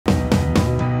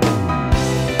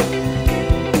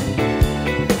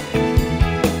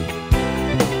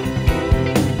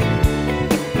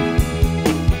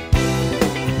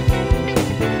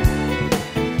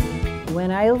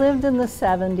lived in the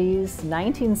 70s.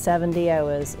 1970, I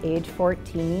was age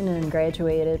 14 and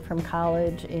graduated from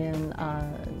college in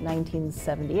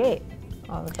 1978.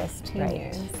 All the best teen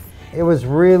years. It was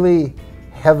really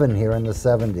heaven here in the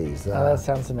 70s. Oh, that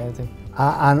sounds amazing.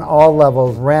 On all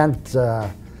levels, rent,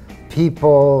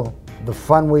 people, the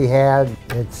fun we had,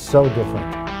 it's so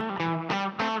different.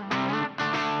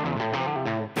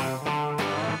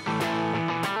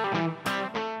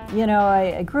 You know,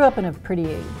 I grew up in a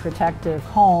pretty protective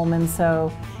home, and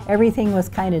so everything was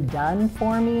kind of done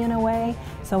for me in a way.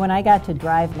 So when I got to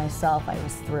drive myself, I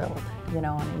was thrilled. You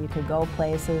know, you could go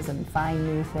places and find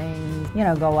new things, you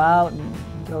know, go out and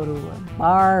go to a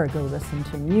bar or go listen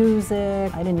to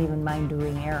music. I didn't even mind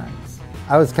doing errands.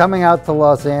 I was coming out to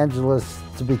Los Angeles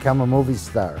to become a movie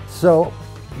star. So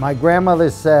my grandmother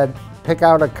said, pick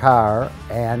out a car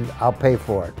and I'll pay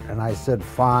for it. And I said,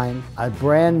 fine. A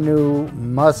brand new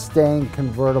Mustang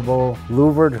convertible,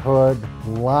 louvered hood,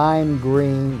 lime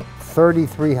green,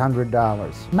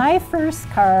 $3,300. My first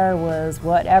car was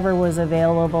whatever was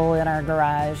available in our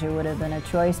garage. It would have been a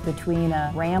choice between a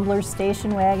Rambler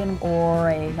station wagon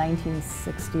or a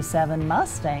 1967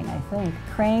 Mustang, I think.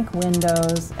 Crank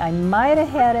windows. I might have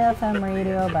had FM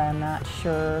radio, but I'm not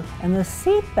sure. And the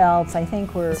seat belts, I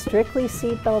think, were strictly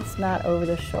seat belts, not over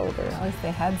the shoulder. At least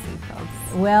they had seat belts.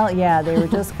 Well, yeah, they were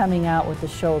just coming out with the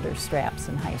shoulder straps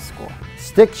in high school.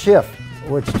 Stick shift,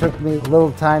 which took me a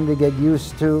little time to get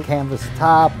used to. Canvas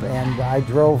top, and I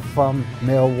drove from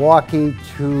Milwaukee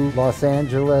to Los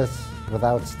Angeles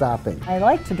without stopping. I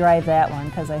like to drive that one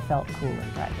because I felt cooler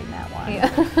driving that one.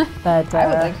 Yeah. But I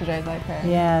would like to drive that car.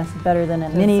 Yeah, it's better than a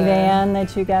minivan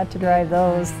that you got to drive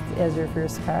those as your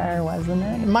first car, wasn't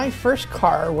it? My first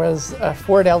car was a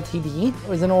Ford LTD. It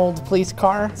was an old police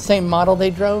car, same model they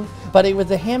drove, but it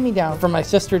was a hand-me-down from my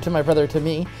sister to my brother to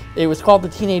me. It was called the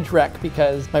Teenage Wreck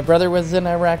because my brother was in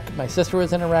a wreck, my sister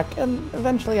was in a wreck, and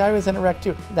eventually I was in a wreck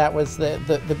too. That was the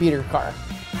beater car.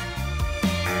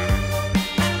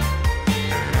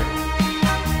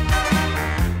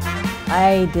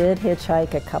 I did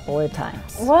hitchhike a couple of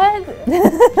times. What?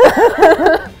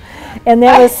 And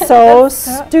that was so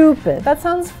stupid. That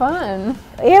sounds fun.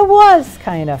 It was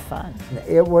kind of fun.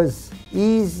 It was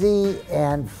easy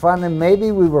and fun, and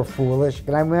maybe we were foolish.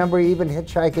 And I remember even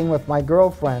hitchhiking with my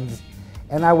girlfriends,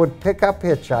 and I would pick up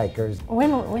hitchhikers.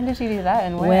 When did you do that,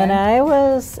 and where? When I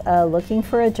was looking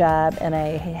for a job and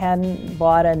I hadn't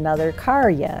bought another car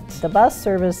yet. The bus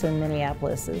service in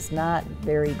Minneapolis is not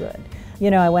very good. You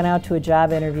know, I went out to a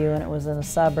job interview and it was in a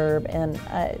suburb, and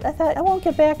I thought I won't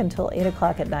get back until 8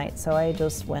 o'clock at night, so I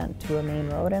just went to a main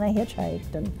road and I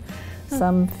hitchhiked, and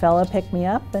some fella picked me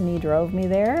up and he drove me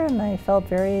there, and I felt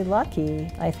very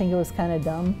lucky. I think it was kind of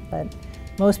dumb, but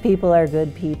most people are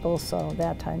good people, so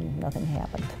that time nothing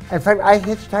happened. In fact, I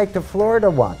hitchhiked to Florida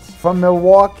once from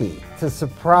Milwaukee to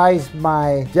surprise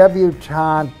my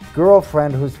debutante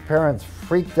girlfriend whose parents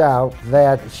freaked out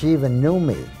that she even knew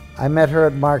me. I met her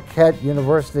at Marquette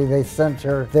University. They sent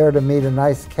her there to meet a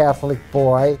nice Catholic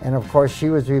boy, and of course she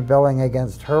was rebelling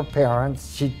against her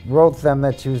parents. She wrote them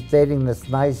that she was dating this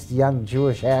nice young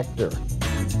Jewish actor.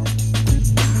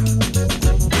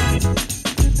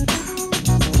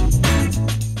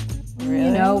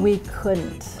 You know, we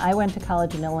couldn't. I went to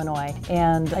college in Illinois,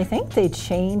 and I think they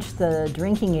changed the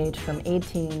drinking age from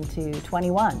 18 to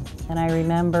 21. And I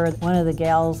remember one of the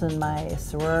gals in my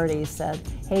sorority said,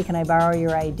 hey, can I borrow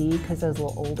your ID? Because I was a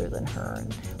little older than her,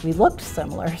 and we looked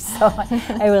similar, so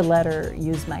I would let her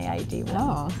use my ID.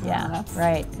 Oh, yeah, that's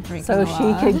right. So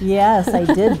she could, yes, I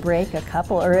did break a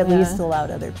couple, or at least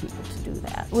allowed other people to do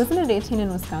that. Wasn't it 18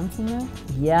 in Wisconsin though?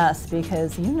 Yes,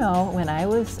 because you know, when I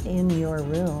was in your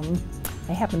room,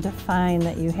 I happened to find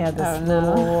that you had this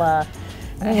little, I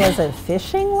think it was a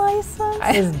fishing license.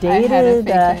 It's dated.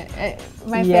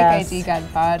 My fake ID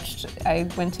got botched. I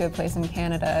went to a place in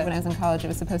Canada. When I was in college, it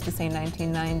was supposed to say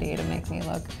 1990 to make me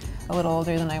look a little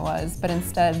older than I was, but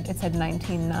instead it said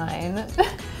 1909.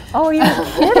 Oh, you're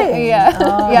kidding? Yeah.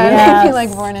 Oh, yeah, yes. I made me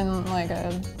like born in like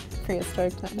a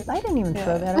prehistoric time. I didn't even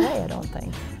throw that away, I don't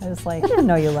think. I was like, I didn't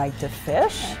know you liked to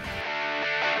fish.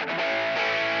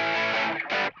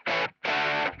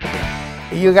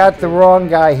 You got the wrong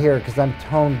guy here because I'm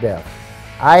tone deaf.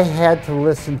 I had to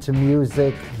listen to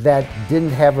music that didn't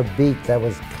have a beat, that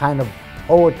was kind of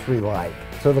poetry-like.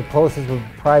 So the closest would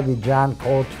probably be John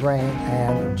Coltrane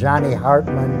and Johnny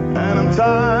Hartman. And I'm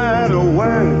tired of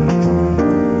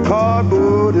wearing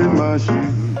cardboard in my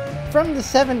shoes. From the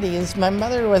 70s, my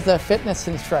mother was a fitness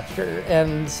instructor,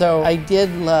 and so I did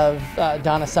love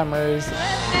Donna Summers.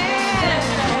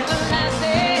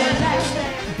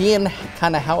 Being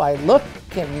kind of how I look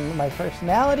and my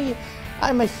personality,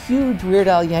 I'm a huge Weird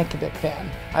Al Yankovic fan.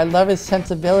 I love his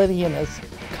sensibility and his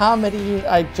comedy.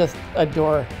 I just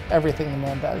adore everything the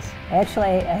man does.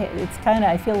 Actually,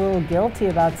 I feel a little guilty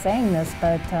about saying this,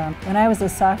 but when I was a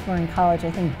sophomore in college,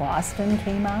 I think Boston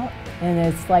came out, and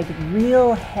it's like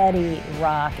real heady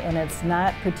rock, and it's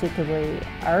not particularly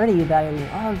arty, but I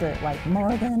loved it, like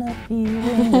More Than a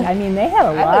Feeling. I mean, they had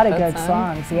a lot of good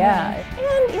songs, yeah.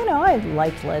 And, you know, I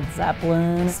liked Led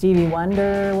Zeppelin. Stevie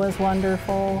Wonder was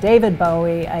wonderful. David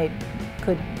Bowie, I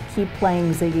could keep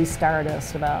playing Ziggy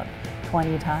Stardust about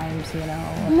 20 times, you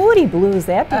know. Moody Blues,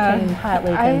 that became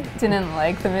hotly. I didn't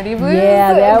like the Moody Blues.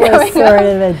 Yeah, that was sort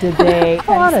of a debate.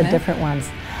 A lot of different ones.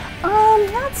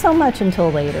 Not so much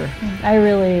until later. I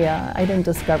really, I didn't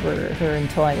discover her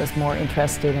until I was more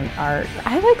interested in art.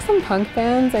 I like some punk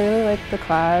bands. I really like The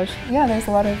Clash. Yeah, there's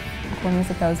a lot of cool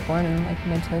music that was born in like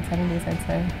mid to late 70s, I'd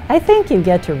say. I think you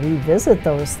get to revisit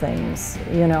those things.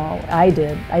 You know, I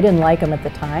did. I didn't like them at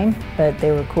the time, but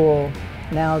they were cool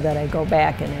now that I go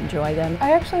back and enjoy them.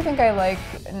 I actually think I like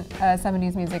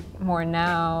 70s music more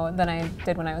now than I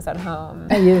did when I was at home.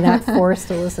 You're not forced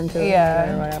to listen to it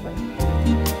or whatever.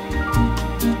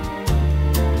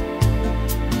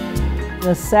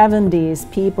 The 70s,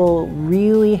 people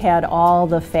really had all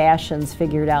the fashions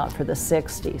figured out for the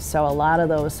 60s. So a lot of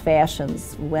those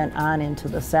fashions went on into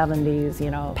the 70s,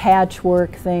 you know,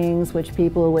 patchwork things which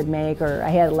people would make, or I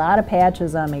had a lot of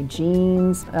patches on my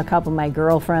jeans. A couple of my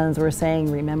girlfriends were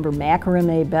saying, remember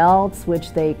macrame belts,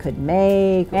 which they could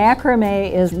make.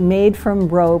 Macrame is made from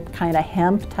rope, kind of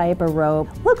hemp type of rope.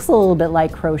 Looks a little bit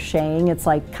like crocheting. It's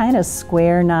like kind of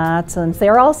square knots, and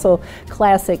they're also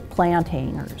classic plant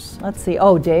hangers. Let's see.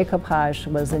 Oh, decoupage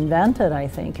was invented, I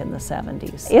think, in the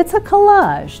 70s. It's a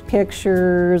collage,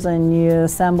 pictures, and you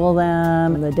assemble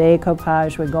them. The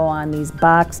decoupage would go on these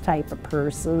box type of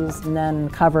purses and then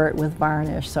cover it with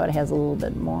varnish so it has a little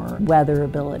bit more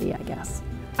weatherability, I guess.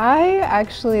 I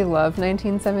actually love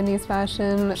 1970s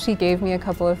fashion. She gave me a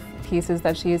couple of pieces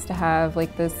that she used to have,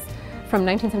 like this from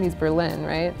 1970s Berlin,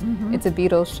 right? It's a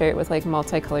Beatles shirt with like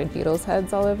multicolored Beatles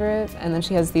heads all over it. And then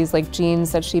she has these like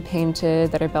jeans that she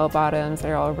painted that are bell bottoms that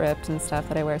are all ripped and stuff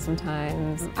that I wear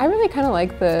sometimes. I really kind of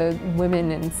like the women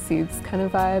in suits kind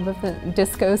of vibe of the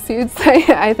disco suits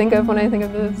I think of when I think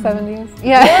of the 70s.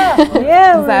 Yeah,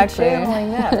 yeah, exactly. We're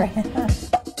channeling that, right?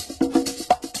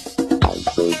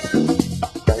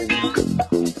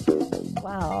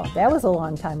 Wow, that was a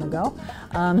long time ago.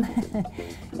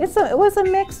 It was a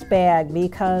mixed bag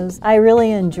because I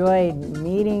really enjoyed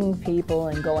meeting people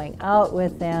and going out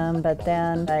with them, but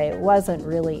then I wasn't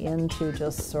really into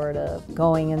just sort of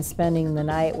going and spending the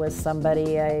night with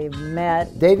somebody I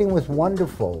met. Dating was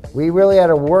wonderful. We really had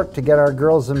to work to get our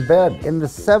girls in bed. In the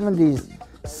 70s,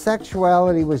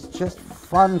 sexuality was just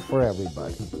fun for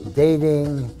everybody.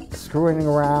 Dating, screwing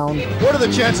around. What are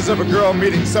the chances of a girl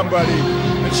meeting somebody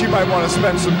that she might want to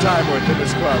spend some time with in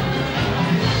this club?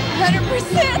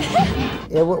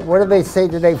 100%! What do they say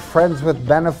today? Friends with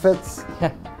benefits?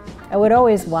 I would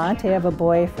always want to have a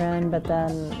boyfriend, but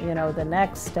then, you know, the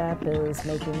next step is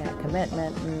making that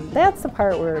commitment, and that's the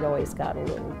part where it always got a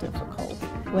little difficult.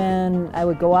 When I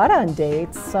would go out on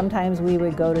dates, sometimes we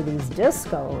would go to these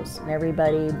discos, and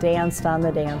everybody danced on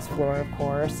the dance floor, of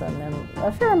course, and then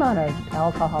a fair amount of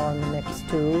alcohol in the mix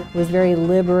too. It was very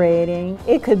liberating.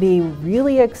 It could be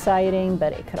really exciting,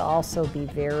 but it could also be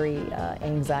very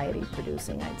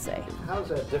anxiety-producing, I'd say. How's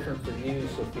that different for you,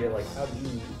 Sophia? Like, how do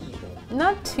you meet people?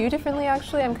 Not too differently,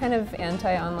 actually. I'm kind of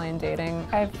anti-online dating.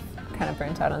 I've kind of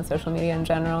burnt out on social media in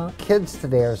general. Kids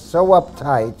today are so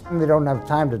uptight. They don't have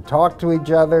time to talk to each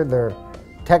other. They're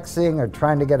texting or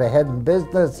trying to get ahead in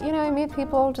business. You know, I meet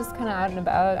people just kind of out and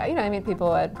about. You know, I meet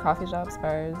people at coffee shops,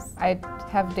 bars. I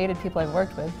have dated people I've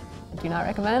worked with. Do not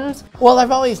recommend. Well,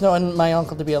 I've always known my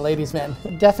uncle to be a ladies' man.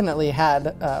 Definitely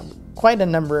had quite a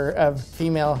number of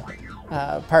female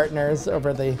partners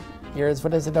over the years.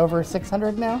 What is it, over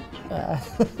 600 now?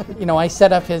 You know, I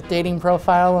set up his dating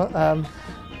profile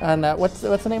on what's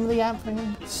the name of the app for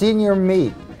him? Senior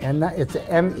Meet, and it's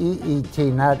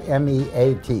M-E-E-T, not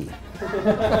M-E-A-T.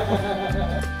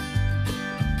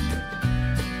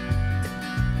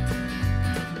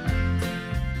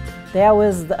 That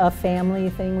was a family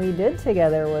thing we did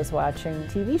together, was watching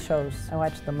TV shows. I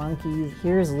watched The Monkees,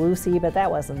 Here's Lucy, but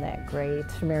that wasn't that great.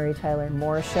 Mary Tyler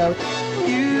Moore Show.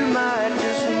 You might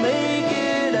just make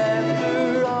it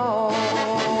after all.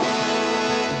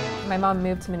 My mom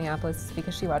moved to Minneapolis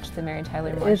because she watched the Mary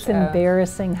Tyler Moore It's show.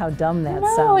 embarrassing how dumb that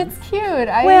sounds. No, it's cute.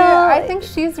 Well, I think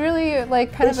she's really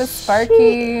like kind of a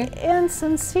sparky and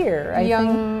sincere.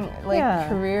 young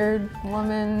career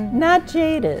woman. Not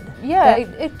jaded. Yeah,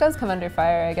 it does come under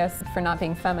fire, I guess, for not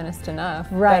being feminist enough.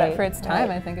 Right. But for its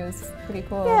time, I think it was pretty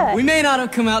cool. Yeah. We may not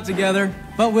have come out together,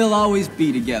 but we'll always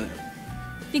be together.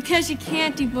 Because you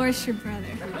can't divorce your brother.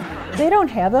 They don't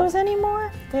have those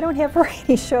anymore? They don't have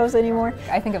variety shows anymore?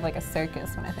 I think of like a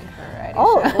circus when I think of a variety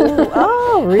show.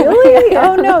 Oh, really?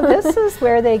 Oh no, this is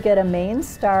where they get a main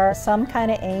star, some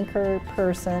kind of anchor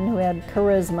person who had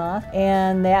charisma,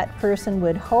 and that person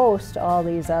would host all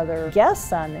these other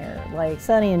guests on there. Like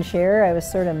Sonny and Cher, I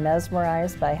was sort of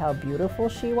mesmerized by how beautiful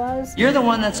she was. You're the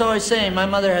one that's always saying my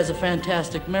mother has a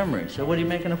fantastic memory, so what are you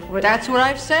making a... That's what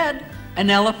I've said. An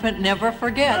elephant never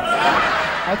forgets.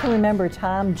 I can remember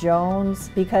Tom Jones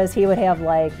because he would have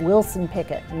like Wilson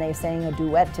Pickett and they sang a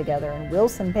duet together, and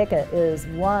Wilson Pickett is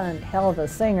one hell of a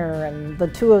singer and the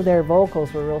two of their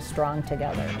vocals were real strong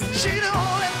together. She the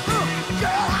only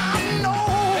girl I know.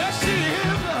 There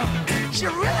she is. She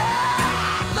really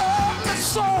loves me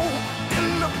so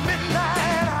in the midnight.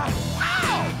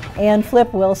 And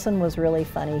Flip Wilson was really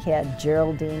funny. He had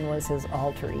Geraldine was his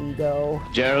alter ego.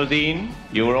 Geraldine,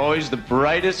 you were always the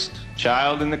brightest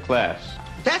child in the class.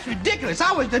 That's ridiculous.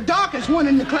 I was the darkest one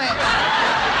in the class.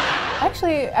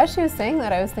 Actually, as she was saying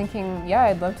that, I was thinking, yeah,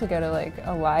 I'd love to go to like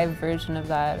a live version of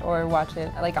that or watch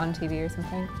it like on TV or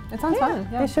something. It sounds fun.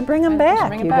 Yeah. They should bring them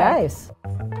back, you guys.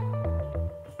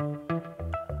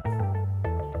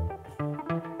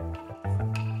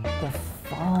 The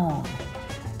phone.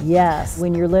 Yes,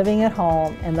 when you're living at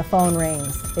home and the phone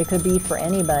rings, it could be for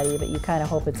anybody, but you kind of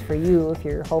hope it's for you if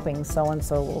you're hoping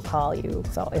so-and-so will call you.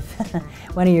 So if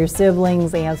one of your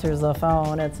siblings answers the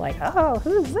phone, it's like, oh,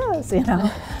 who's this, you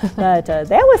know? But that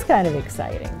was kind of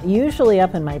exciting. Usually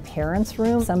up in my parents'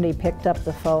 room, somebody picked up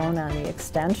the phone on the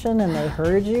extension and they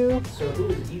heard you. So who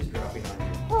was eavesdropping on you?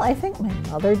 Well, I think my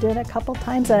mother did a couple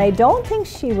times, and I don't think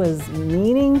she was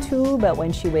meaning to, but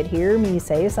when she would hear me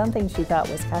say something she thought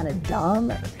was kind of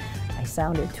dumb, or I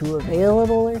sounded too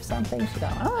available or something, she'd go,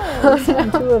 oh, you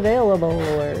sound too available,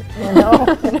 or, you know.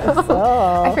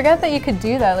 So. I forgot that you could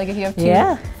do that. Like if you have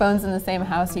two phones in the same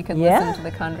house, you could listen to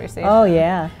the conversation. Oh,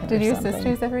 yeah. Did your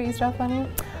sisters ever eavesdrop on you?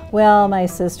 Well, my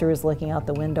sister was looking out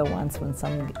the window once when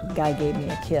some guy gave me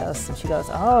a kiss, and she goes,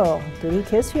 oh, did he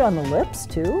kiss you on the lips,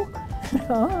 too?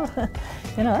 Oh,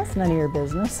 you know, that's none of your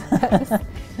business.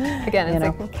 Again,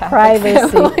 it's like privacy.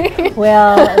 Family.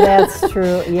 Well, that's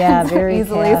true. Yeah, very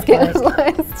easily Catholic.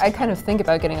 scandalized. I kind of think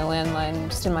about getting a landline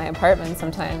just in my apartment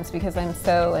sometimes because I'm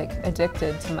so like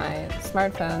addicted to my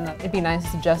smartphone that it'd be nice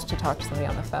just to talk to somebody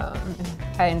on the phone.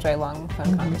 I enjoy long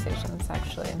phone conversations,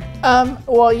 actually.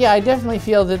 Well, yeah, I definitely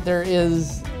feel that there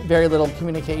is very little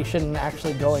communication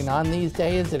actually going on these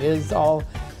days. It is all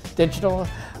digital.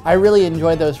 I really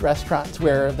enjoy those restaurants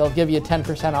where they'll give you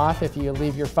 10% off if you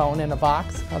leave your phone in a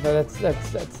box. Although that's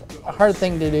a hard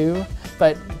thing to do.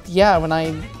 But yeah, when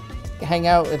I hang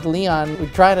out with Leon, we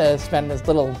try to spend as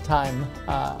little time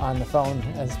on the phone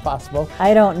as possible.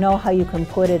 I don't know how you can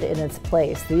put it in its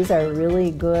place. These are really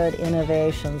good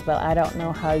innovations, but I don't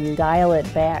know how you dial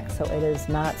it back so it is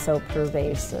not so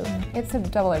pervasive. It's a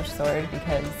double-edged sword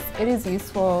because it is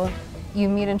useful. You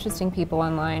meet interesting people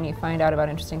online, you find out about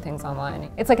interesting things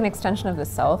online. It's like an extension of the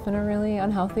self in a really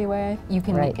unhealthy way. You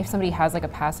can, if somebody has like a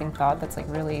passing thought that's like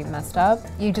really messed up,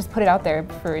 you just put it out there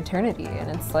for eternity, and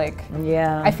it's like,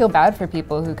 I feel bad for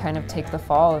people who kind of take the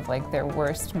fall of like their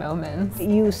worst moments.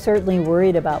 You certainly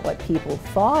worried about what people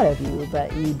thought of you,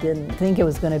 but you didn't think it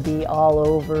was going to be all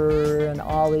over, and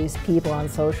all these people on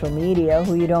social media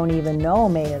who you don't even know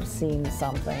may have seen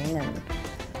something, and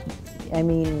I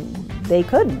mean, they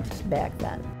couldn't back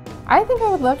then. I think I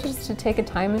would love just to take a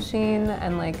time machine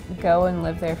and like go and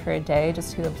live there for a day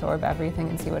just to absorb everything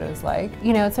and see what it was like.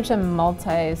 You know, it's such a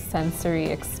multi-sensory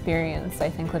experience, I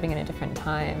think, living in a different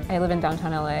time. I live in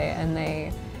downtown LA and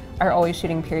they are always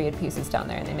shooting period pieces down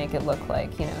there and they make it look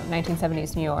like, you know,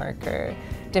 1970s New York or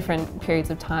different periods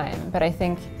of time. But I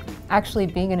think actually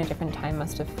being in a different time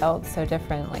must have felt so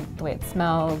different, like the way it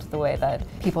smelled, the way that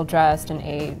people dressed and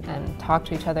ate and talked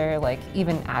to each other, like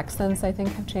even accents I think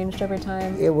have changed over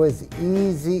time. It was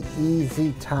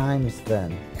easy times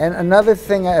then. And another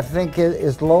thing I think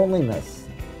is loneliness.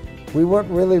 We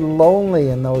weren't really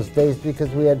lonely in those days because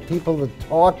we had people to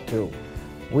talk to.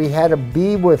 We had to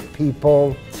be with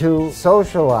people to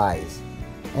socialize.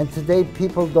 And today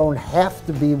people don't have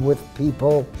to be with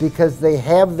people because they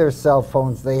have their cell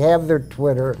phones, they have their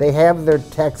Twitter, they have their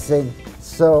texting.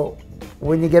 So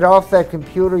when you get off that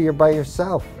computer, you're by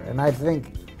yourself. And I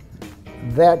think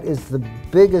that is the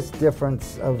biggest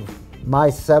difference of my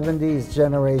 70s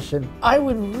generation. I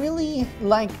would really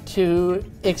like to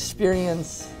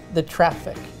experience the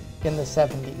traffic in the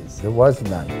 70s. There was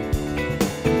none.